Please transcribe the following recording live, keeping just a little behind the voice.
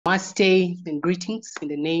Namaste and greetings in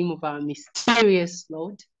the name of our mysterious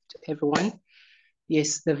Lord to everyone.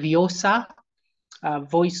 Yes, the VOSA,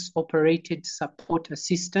 voice-operated support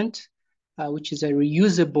assistant, which is a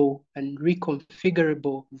reusable and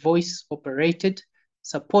reconfigurable voice-operated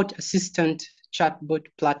support assistant chatbot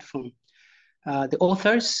platform. The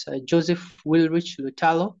authors, Joseph Willrich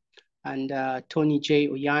Lutalo and Tonny J.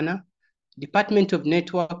 Oyana, Department of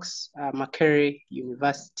Networks, Makerere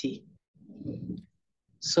University.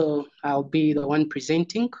 So I'll be the one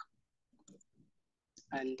presenting.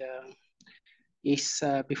 And yes,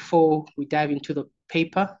 before we dive into the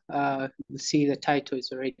paper, you'll see the title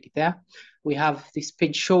is already there. We have this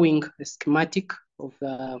page showing a schematic of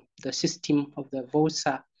the system of the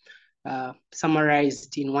VOSA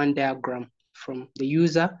summarized in one diagram from the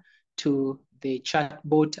user to the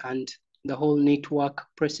chatbot and the whole network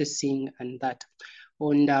processing and that.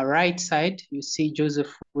 On the right side, you see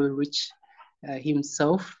Joseph Willrich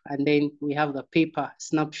himself, and then we have the paper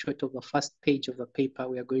snapshot of the first page of the paper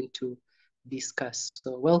we are going to discuss.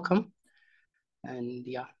 So welcome, and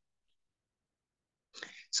yeah.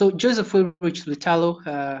 So Joseph Willrich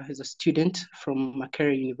Lutalo is a student from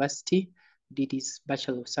Makerere University, did his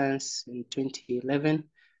Bachelor of Science in 2011,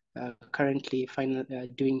 currently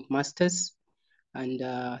doing Masters, and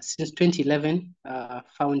since 2011,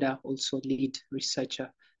 founder, also lead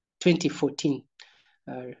researcher, 2014,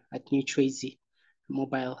 at New Tracy,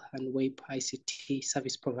 mobile and web ICT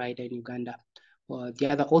service provider in Uganda. The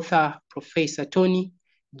other author, Professor Tonny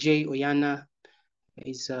J. Oyana,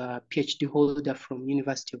 is a PhD holder from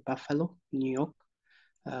University of Buffalo, New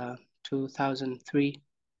York, 2003.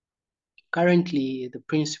 Currently the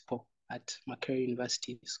principal at Makerere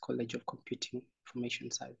University's College of Computing Information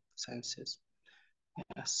Sciences.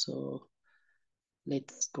 Yeah, so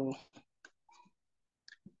let's go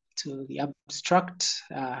to the abstract.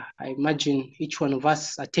 I imagine each one of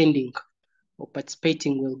us attending or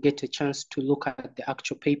participating will get a chance to look at the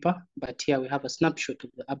actual paper, but here we have a snapshot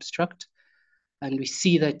of the abstract. And we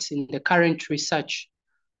see that in the current research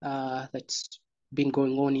that's been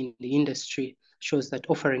going on in the industry shows that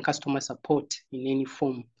offering customer support in any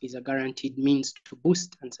form is a guaranteed means to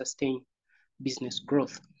boost and sustain business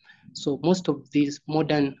growth. So most of these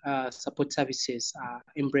modern support services are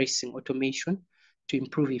embracing automation to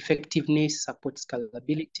improve effectiveness, support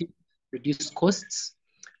scalability, reduce costs.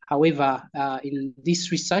 However, in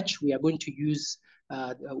this research, we are going to use,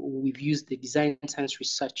 we've used the design science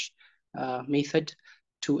research method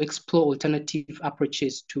to explore alternative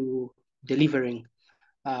approaches to delivering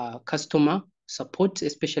customer support,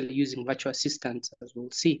 especially using virtual assistants, as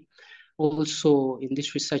we'll see. Also, in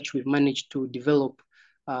this research, we've managed to develop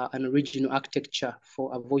an original architecture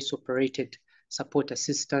for a voice-operated support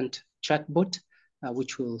assistant chatbot,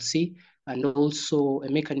 which we'll see, and also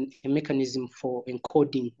a mechanism for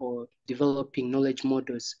encoding or developing knowledge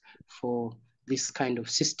models for this kind of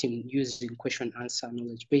system using question-answer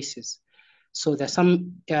knowledge bases. So there's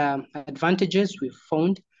some advantages we've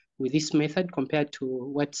found with this method compared to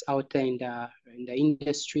what's out there in the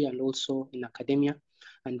industry and also in academia,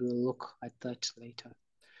 and we'll look at that later.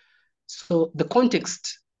 So the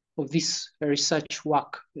context of this research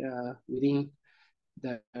work within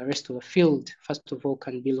the rest of the field, first of all,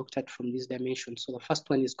 can be looked at from these dimensions. So the first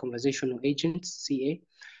one is conversational agents, CA,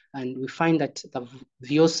 and we find that the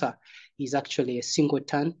VOSA is actually a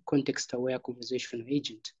singleton context-aware conversational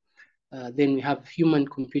agent. Then we have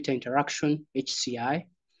human-computer interaction, HCI.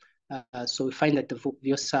 So we find that the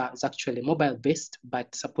VOSA is actually mobile-based,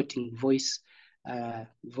 but supporting voice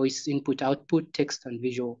input-output, text and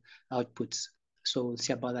visual outputs. So we'll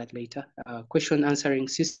see about that later. Question answering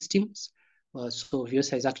systems. So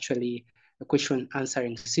VOSA is actually a question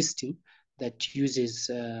answering system that uses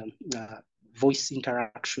voice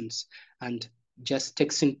interactions and just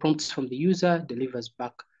takes in prompts from the user, delivers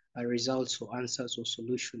back results or answers or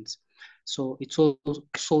solutions. So it's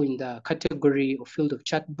also in the category or field of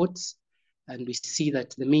chatbots. And we see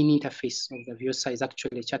that the main interface of the VOSA is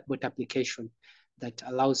actually a chatbot application that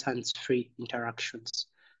allows hands-free interactions.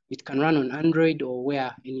 It can run on Android or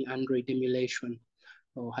where any Android emulation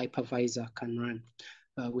or hypervisor can run.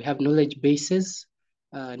 We have knowledge bases.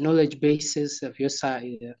 Knowledge bases,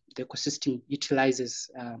 VOSA, the ecosystem utilizes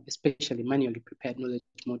especially manually prepared knowledge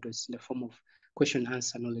models in the form of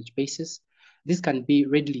question-answer knowledge bases. These can be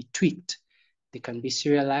readily tweaked. They can be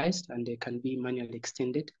serialized and they can be manually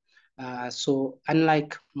extended. So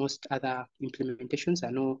unlike most other implementations, there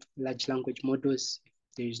are no large language models.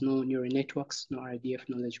 There is no neural networks, no RDF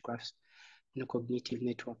knowledge graphs, no cognitive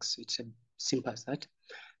networks. It's as simple as that.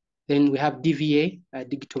 Then we have DVA,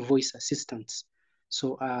 digital voice assistants.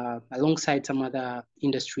 So alongside some other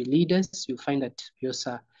industry leaders, you'll find that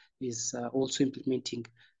VOSA is also implementing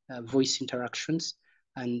voice interactions.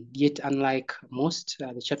 And yet, unlike most,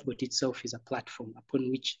 the chatbot itself is a platform upon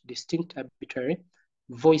which distinct arbitrary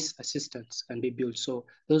voice assistants can be built. So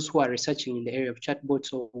those who are researching in the area of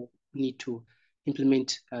chatbots or need to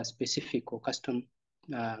implement specific or custom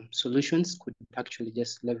solutions could actually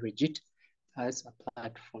just leverage it as a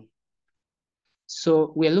platform.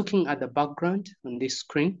 So we are looking at the background on this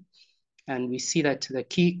screen, and we see that the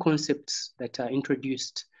key concepts that are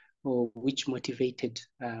introduced or which motivated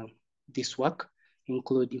this work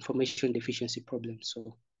include information deficiency problems.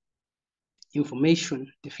 So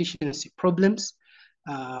information deficiency problems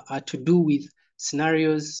are to do with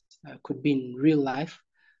scenarios, could be in real life,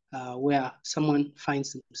 where someone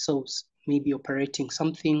finds themselves maybe operating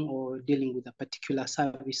something or dealing with a particular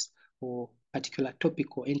service or particular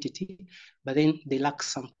topic or entity, but then they lack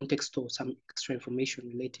some context or some extra information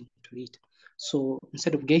relating to it. So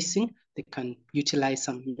instead of guessing, they can utilize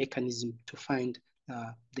some mechanism to find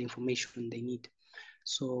the information they need.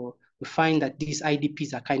 So we find that these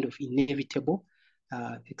IDPs are kind of inevitable,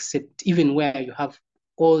 except even where you have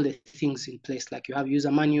all the things in place, like you have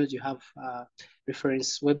user manuals, you have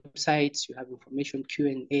reference websites, you have information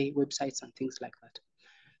Q&A websites and things like that.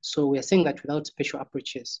 So we are saying that without special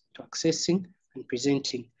approaches to accessing and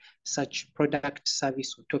presenting such product,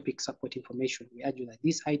 service, or topic support information, we argue that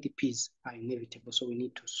these IDPs are inevitable, so we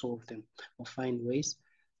need to solve them or find ways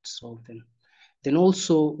to solve them. Then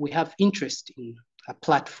also we have interest in a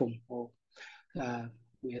platform, or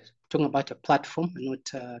we are talking about a platform and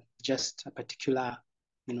not just a particular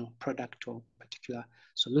product or particular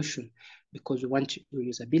solution, because we want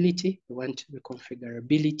reusability, we want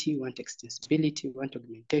reconfigurability, we want extensibility, we want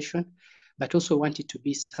augmentation, but also want it to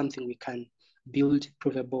be something we can build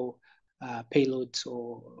provable payloads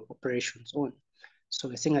or operations on. So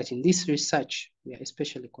we're saying that in this research, we are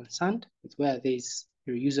especially concerned with where there is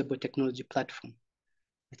a reusable technology platform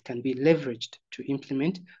that can be leveraged to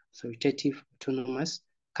implement authoritative, autonomous,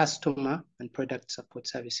 customer, and product support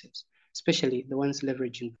services, especially the ones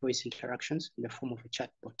leveraging voice interactions in the form of a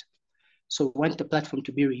chatbot. So we want the platform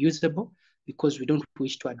to be reusable because we don't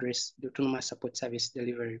wish to address the autonomous support service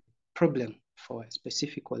delivery problem for a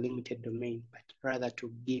specific or limited domain, but rather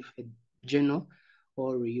to give a general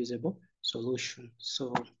or reusable solution.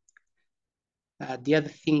 So the other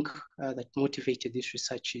thing that motivated this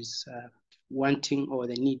research is wanting or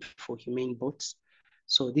the need for humane bots.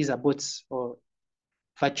 So these are bots or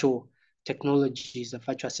virtual technologies,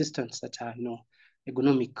 virtual assistants that are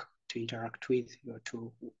ergonomic to interact with or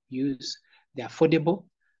to use. They're affordable,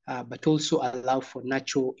 but also allow for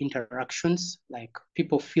natural interactions, like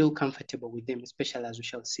people feel comfortable with them, especially as we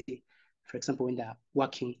shall see, for example, when they're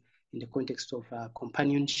working in the context of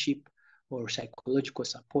companionship or psychological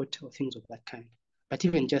support or things of that kind. But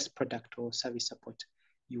even just product or service support,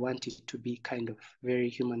 you want it to be kind of very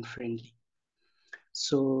human friendly.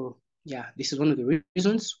 So yeah, this is one of the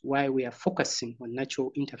reasons why we are focusing on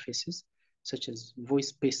natural interfaces, such as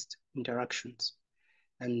voice-based interactions.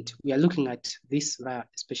 And we are looking at this via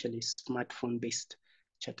especially smartphone-based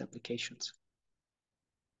chat applications.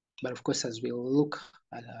 But of course, as we'll look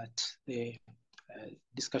at the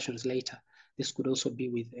discussions later, this could also be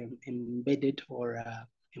with embedded or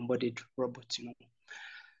embodied robots.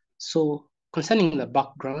 So concerning the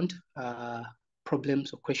background,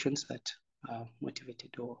 problems or questions that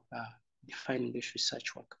motivated or defining this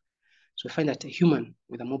research work. So we find that a human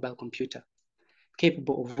with a mobile computer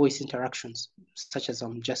capable of voice interactions, such as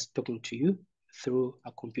I'm just talking to you through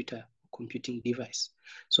a computing device.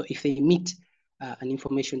 So if they meet an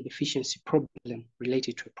information deficiency problem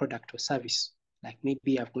related to a product or service, like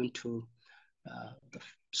maybe I've gone to the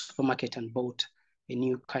supermarket and bought a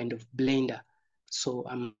new kind of blender. So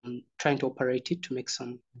I'm trying to operate it to make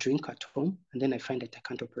some drink at home, and then I find that I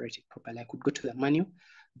can't operate it properly. I could go to the manual,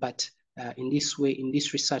 but in this way, in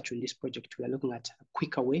this research, in this project, we are looking at a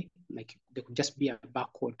quicker way, like there could just be a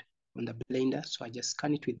barcode on the blender. So I just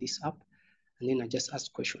scan it with this app, and then I just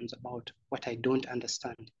ask questions about what I don't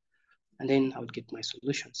understand, and then I would get my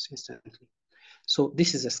solutions instantly. So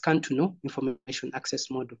this is a scan to know information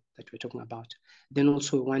access model that we're talking about. Then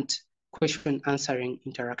also we want question answering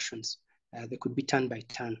interactions. They could be turn by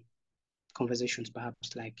turn conversations,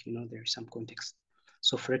 perhaps, like, there is some context.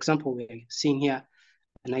 So for example, we're seeing here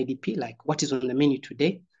an IDP, like what is on the menu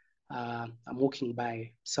today? I'm walking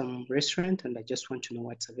by some restaurant and I just want to know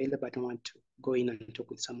what's available. I don't want to go in and talk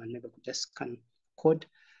with someone. Maybe I could just scan code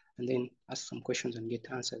and then ask some questions and get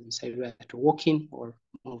answers and decide whether to walk in or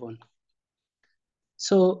move on.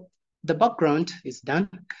 So the background is done,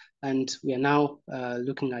 and we are now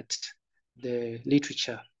looking at the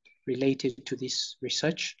literature related to this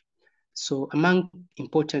research. So among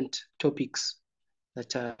important topics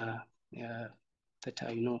that are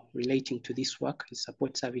relating to this work is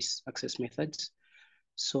support service access methods.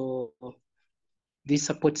 So these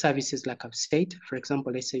support services, like I've said, for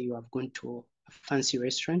example, let's say you have gone to a fancy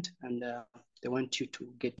restaurant and they want you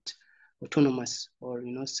to get autonomous or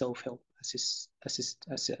self-help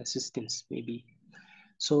assistance maybe.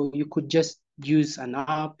 So you could just use an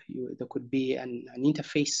app. There could be an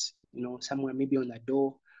interface, somewhere maybe on the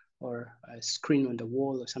door or a screen on the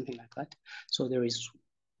wall or something like that. So there is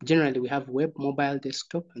generally we have web, mobile,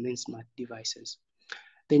 desktop, and then smart devices.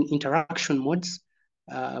 Then interaction modes.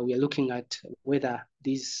 We are looking at whether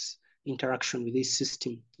this interaction with this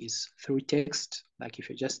system is through text, like if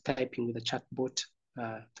you're just typing with a chatbot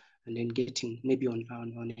and then getting maybe on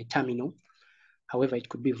a terminal. However, it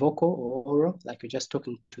could be vocal or oral, like you're just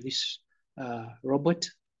talking to this robot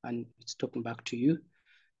and it's talking back to you.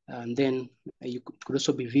 And then it could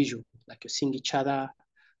also be visual, like you're seeing each other,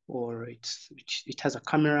 or it has a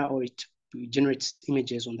camera, or it generates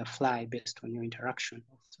images on the fly based on your interaction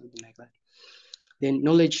or something like that. Then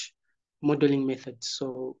knowledge modeling methods.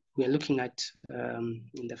 So we are looking at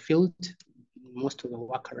in the field, most of the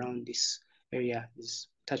work around this area is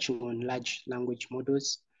touching on large language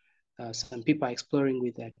models. Some people are exploring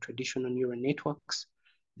with traditional neural networks,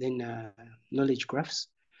 then knowledge graphs,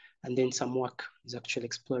 and then some work is actually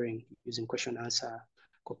exploring using question answer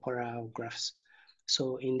corpora graphs.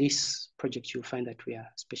 So in this project, you'll find that we are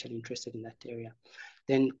especially interested in that area.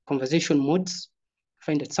 Then conversation modes,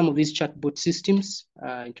 find that some of these chatbot systems,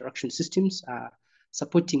 interaction systems, are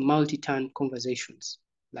supporting multi-turn conversations.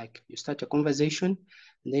 Like you start a conversation,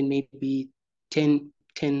 and then maybe 10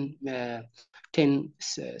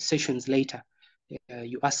 sessions later,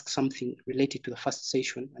 you ask something related to the first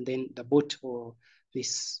session, and then the bot or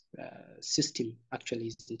this system actually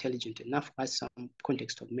is intelligent enough, has some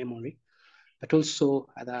context of memory, but also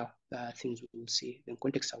other things we will see, then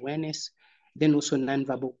context awareness, then also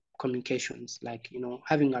nonverbal communications, like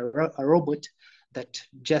having a robot that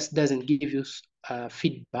just doesn't give you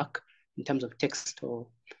feedback in terms of text or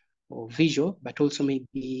visual, but also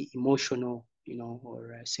maybe emotional,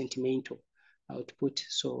 or sentimental output.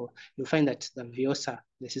 So you'll find that the VOSA,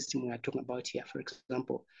 the system we are talking about here, for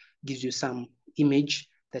example, gives you some image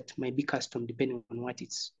that might be custom depending on what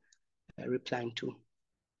it's replying to.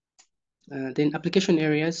 Then application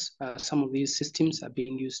areas, some of these systems are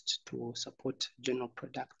being used to support general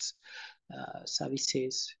products,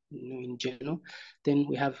 services, in general. Then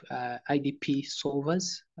we have IDP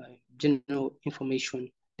solvers, general information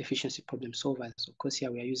deficiency problem solvers. Of course,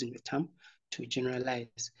 here we are using the term to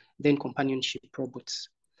generalize. Then companionship robots.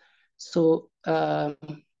 So those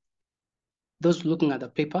looking at the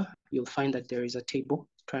paper, you'll find that there is a table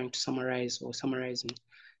trying to summarizing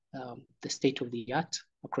the state of the art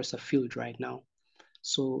across the field right now.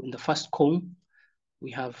 So in the first column,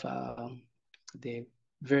 we have the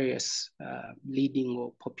various leading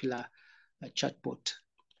or popular chatbot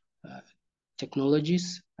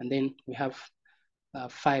technologies. And then we have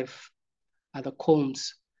 5 other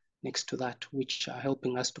columns next to that, which are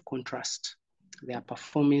helping us to contrast their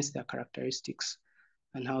performance, their characteristics,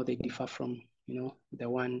 and how they differ from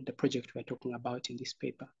the project we're talking about in this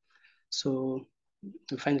paper. So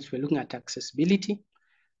we find that we're looking at accessibility,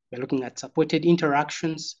 we're looking at supported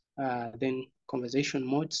interactions, then conversation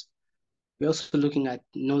modes. We're also looking at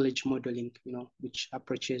knowledge modeling, which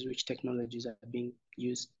approaches, which technologies are being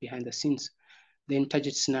used behind the scenes. Then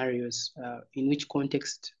target scenarios, in which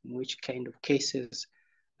context, in which kind of cases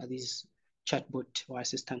are these chatbot or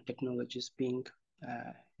assistant technologies being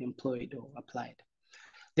employed or applied.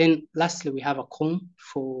 Then lastly, we have a column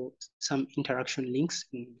for some interaction links,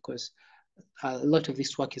 because a lot of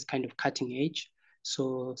this work is kind of cutting edge.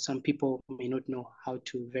 So some people may not know how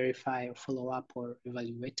to verify or follow up or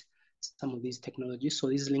evaluate some of these technologies. So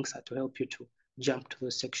these links are to help you to jump to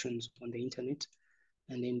those sections on the internet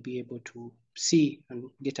and then be able to see and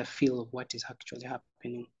get a feel of what is actually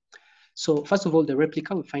happening. So first of all, the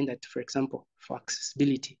replica, we find that, for example, for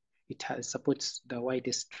accessibility, it supports the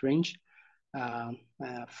widest range,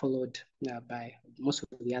 followed by most of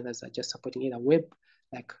the others are just supporting either web,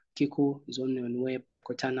 like Kiku is only on web,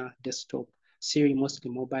 Cortana, desktop, Siri,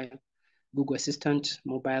 mostly mobile, Google Assistant,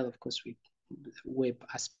 mobile, of course, with web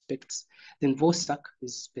aspects. Then VOSAC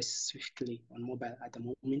is specifically on mobile at the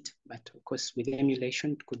moment, but of course, with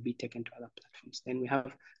emulation, it could be taken to other platforms. Then we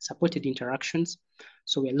have supported interactions.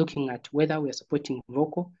 So we're looking at whether we're supporting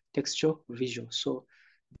vocal, textual, visual. So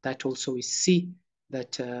that also we see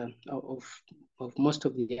that of most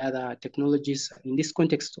of the other technologies in this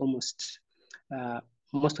context, almost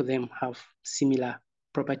most of them have similar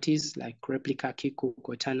properties like replica, Kiku,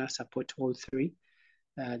 Oyana support all three.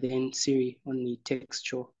 Then Siri only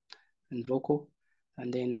textual and vocal.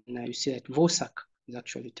 And then you see that VOSAC is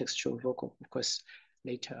actually textual vocal. Of course,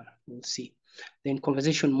 later we'll see. Then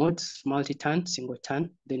conversation modes, multi-turn, single turn.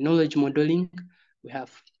 The knowledge modeling, we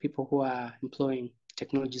have people who are employing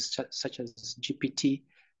technologies such as GPT,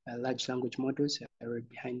 large language models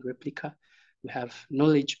behind replica. We have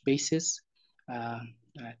knowledge bases,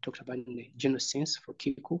 I talked about in the general sense for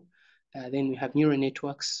Kiku. Then we have neural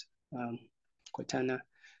networks, Oyana.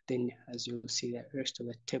 Then as you'll see the rest of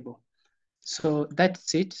the table. So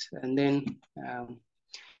that's it. And then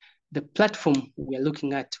the platform we are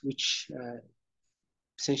looking at, which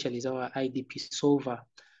essentially is our IDP solver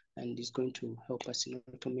and is going to help us in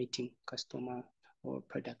automating customer or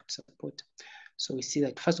product support. So we see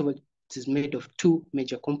that first of all, it is made of two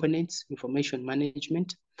major components, information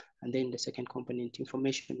management, and then the second component,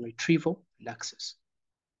 information retrieval and access.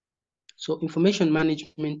 So information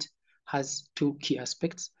management has two key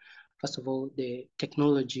aspects. First of all, the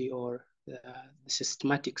technology or the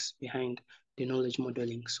systematics behind the knowledge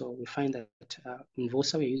modeling. So we find that in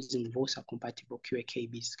VOSA, we're using VOSA compatible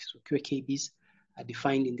QAKBs. So QAKBs are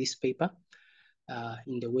defined in this paper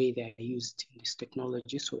in the way they are used in this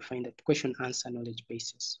technology. So we find that question answer knowledge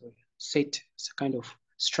bases. So set is a kind of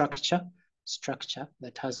structure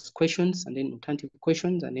that has questions and then alternative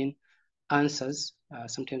questions and then answers,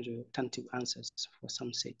 sometimes alternative answers for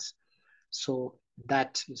some sets. So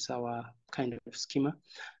that is our kind of schema.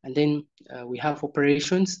 And then we have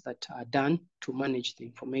operations that are done to manage the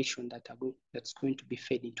information that that's going to be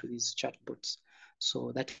fed into these chatbots.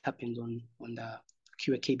 So that happens on the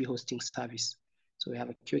QAKB hosting service. So we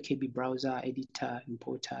have a QAKB browser, editor,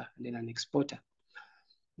 importer, and then an exporter.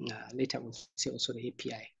 Later we'll see also the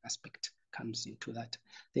API aspect comes into that.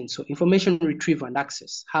 Then so information retrieval and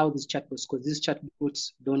access, how these chatbots, because these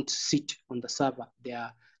chatbots don't sit on the server. They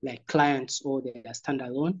are like clients or they are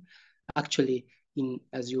standalone. Actually,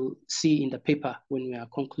 as you see in the paper when we are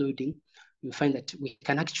concluding, you find that we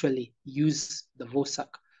can actually use the VOSAC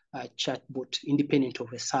chatbot independent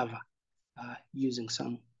of a server using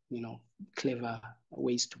some clever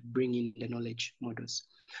ways to bring in the knowledge models.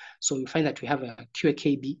 So you find that we have a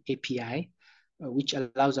QAKB API, which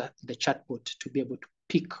allows the chatbot to be able to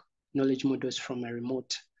pick knowledge models from a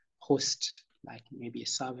remote host, like maybe a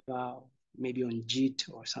server, maybe on JIT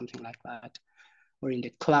or something like that, or in the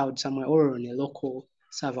cloud somewhere, or on a local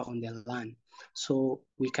server on the LAN. So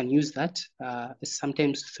we can use that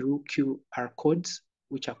sometimes through QR codes,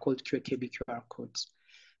 which are called QAKB QR codes.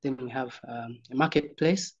 Then we have a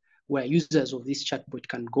marketplace where users of this chatbot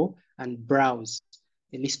can go and browse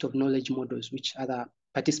a list of knowledge models which other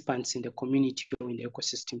participants in the community or in the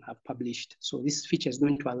ecosystem have published. So this feature is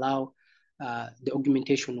going to allow the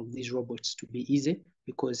augmentation of these robots to be easy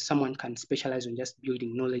because someone can specialize on just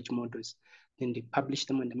building knowledge models. Then they publish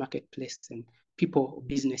them on the marketplace and people,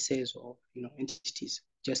 businesses or entities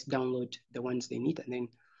just download the ones they need and then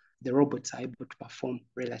the robots are able to perform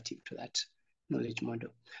relative to that knowledge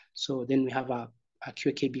model. So then we have a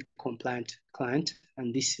QAKB-compliant client,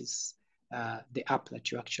 and this is the app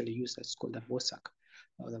that you actually use that's called the VOSAC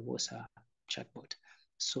or the VOSA chatbot.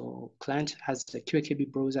 So client has the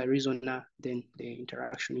QAKB browser, reasoner, then the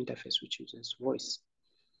interaction interface, which uses voice.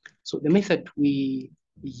 So the method we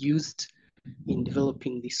used in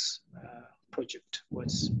developing this project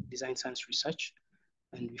was design science research.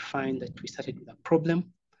 And we find that we started with a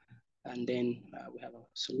problem, and then we have a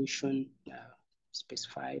solution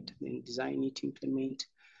specified, then design it, implement.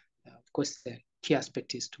 Of course, the key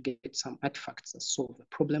aspect is to get some artifacts that solve the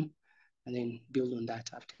problem and then build on that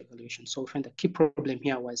after evaluation. So we find the key problem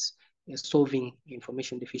here was solving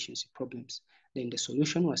information deficiency problems. Then the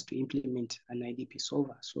solution was to implement an IDP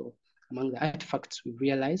solver. So among the artifacts we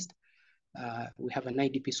realized, we have an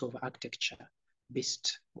IDP solver architecture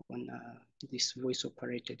based on this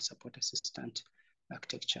voice-operated support assistant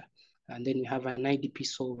architecture. And then we have an IDP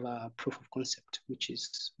solver proof of concept, which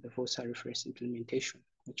is the VOSA reference implementation,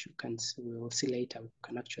 which we will see later. We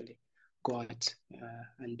can actually go out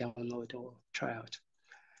and download or try out.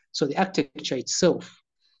 So the architecture itself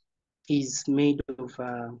is made of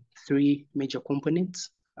three major components,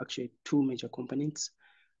 actually two major components.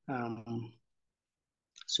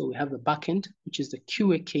 So we have the backend, which is the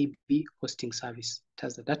QAKB hosting service. It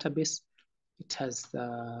has the database, it has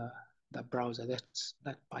the browser, that's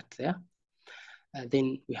that part there.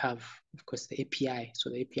 Then we have, of course, the API. So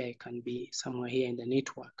the API can be somewhere here in the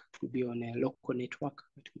network. It could be on a local network.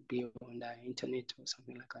 It could be on the internet or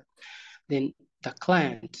something like that. Then the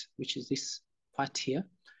client, which is this part here,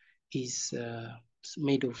 is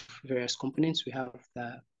made of various components. We have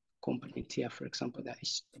the component here, for example, the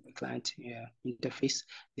HTTP client interface,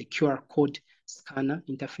 the QR code scanner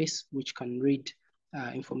interface, which can read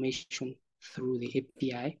information through the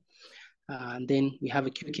API. And then we have a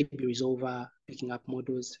QAKB resolver, picking up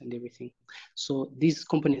models and everything. So these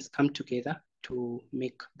components come together to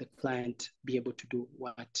make the client be able to do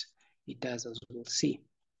what it does, as we'll see.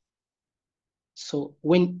 So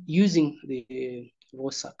when using the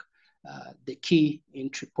VOSAC, the key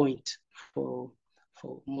entry point for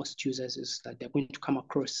most users is that they're going to come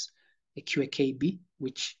across a QAKB,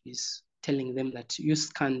 which is telling them that you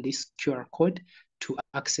scan this QR code to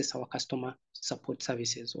access our customer support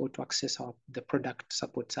services, or to access the product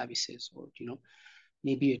support services, or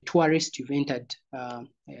maybe a tourist, you've entered a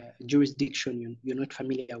jurisdiction you're not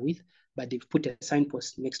familiar with, but they've put a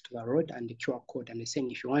signpost next to the road and the QR code, and they're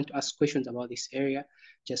saying, if you want to ask questions about this area,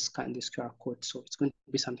 just scan this QR code. So it's going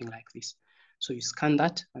to be something like this. So you scan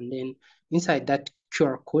that, and then inside that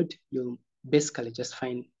QR code, you'll basically just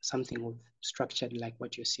find something structured like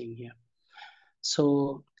what you're seeing here.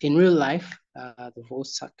 So in real life, the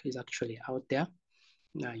VOSAC is actually out there.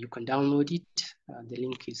 You can download it. The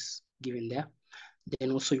link is given there.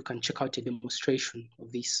 Then also you can check out a demonstration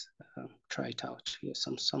of this. Try it out. Here's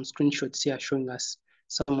some screenshots here showing us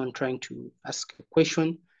someone trying to ask a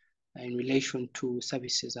question in relation to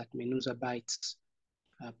services at Menuza Bites,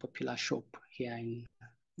 a popular shop here in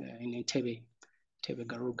Entebbe,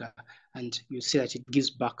 Garuga. And you see that it gives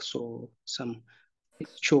back some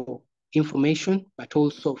textual information, but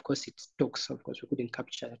also, of course, it talks. Of course, we couldn't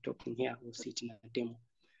capture the talking here. We'll see it in a demo.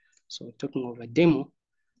 So talking of a demo,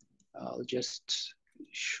 I'll just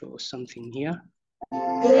show something here.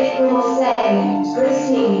 Click say,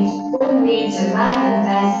 proceed, for me to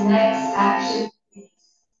manifest next action.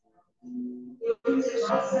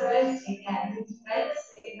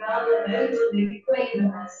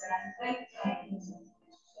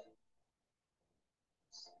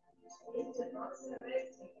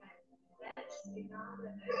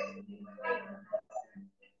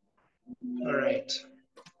 All right.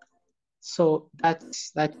 So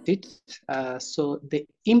that's it. So the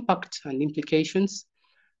impact and implications.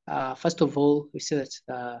 First of all, we see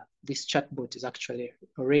that this chatbot is actually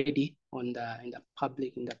already in the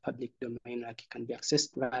public domain, like it can be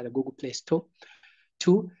accessed via the Google Play Store.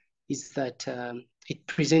 Two is that it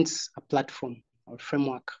presents a platform or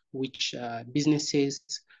framework which businesses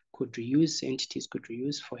could reuse, entities could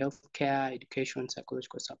reuse for healthcare, education,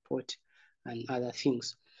 psychological support, and other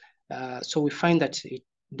things. So we find that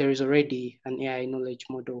there is already an AI knowledge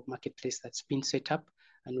model marketplace that's been set up.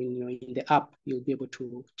 And when you're in the app, you'll be able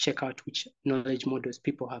to check out which knowledge models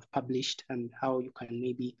people have published and how you can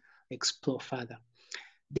maybe explore further.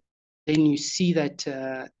 Then you see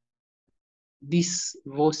that this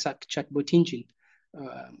VOSAC chatbot engine,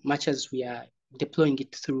 much as we are deploying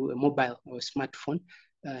it through a mobile or a smartphone,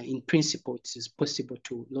 in principle, it is possible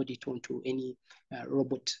to load it onto any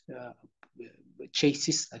robot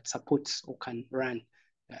chassis that supports or can run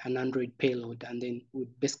an Android payload, and then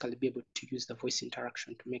we'd basically be able to use the voice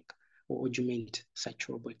interaction to make or augment such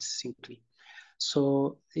robots simply.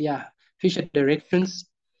 So yeah, future directions,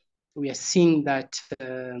 we are seeing that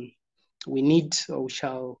we need or we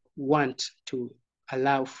shall want to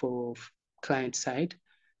allow for client-side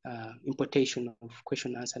importation of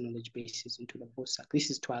question answer knowledge bases into the VOSAC. This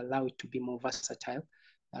is to allow it to be more versatile,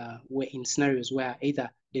 where in scenarios where either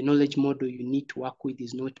the knowledge model you need to work with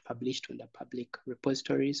is not published on the public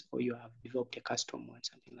repositories, or you have developed a custom one,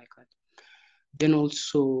 something like that. Then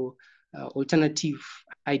also alternative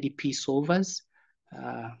IDP solvers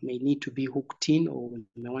may need to be hooked in, or we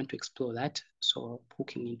may want to explore that. So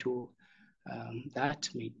hooking into that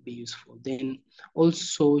may be useful. Then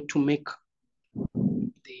also to make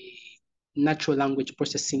the natural language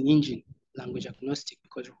processing engine language agnostic,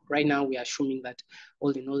 because right now we are assuming that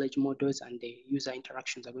all the knowledge models and the user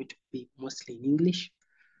interactions are going to be mostly in English.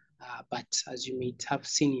 But as you may have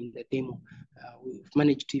seen in the demo, we've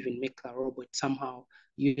managed to even make the robot somehow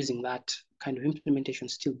using that kind of implementation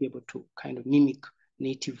still be able to kind of mimic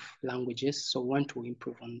native languages. So we want to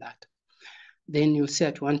improve on that. Then you'll see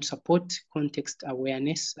that we want to support context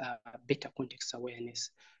awareness, better context awareness,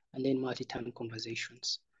 and then multi-turn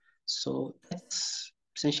conversations. So that's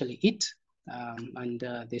essentially it. And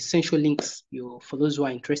the essential links for those who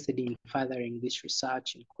are interested in furthering this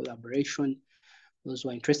research and collaboration, those who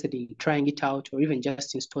are interested in trying it out, or even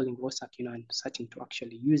just installing VOSAC, and starting to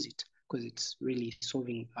actually use it because it's really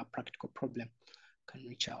solving a practical problem, can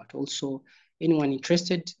reach out. Also, anyone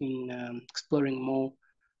interested in exploring more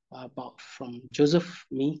from Joseph,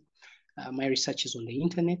 me, my research is on the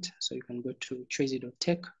internet, so you can go to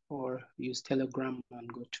tracy.tech or use Telegram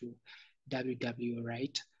and go to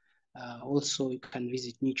www.right. Also, you can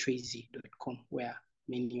visit newtrazy.com, where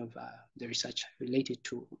many of the research related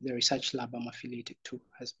to the research lab I'm affiliated to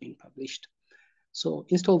has been published. So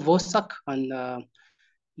install VOSAC and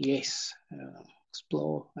yes,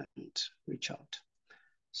 explore and reach out.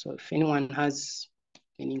 So if anyone has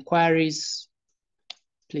any inquiries,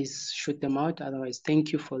 please shoot them out. Otherwise,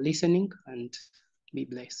 thank you for listening and be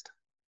blessed.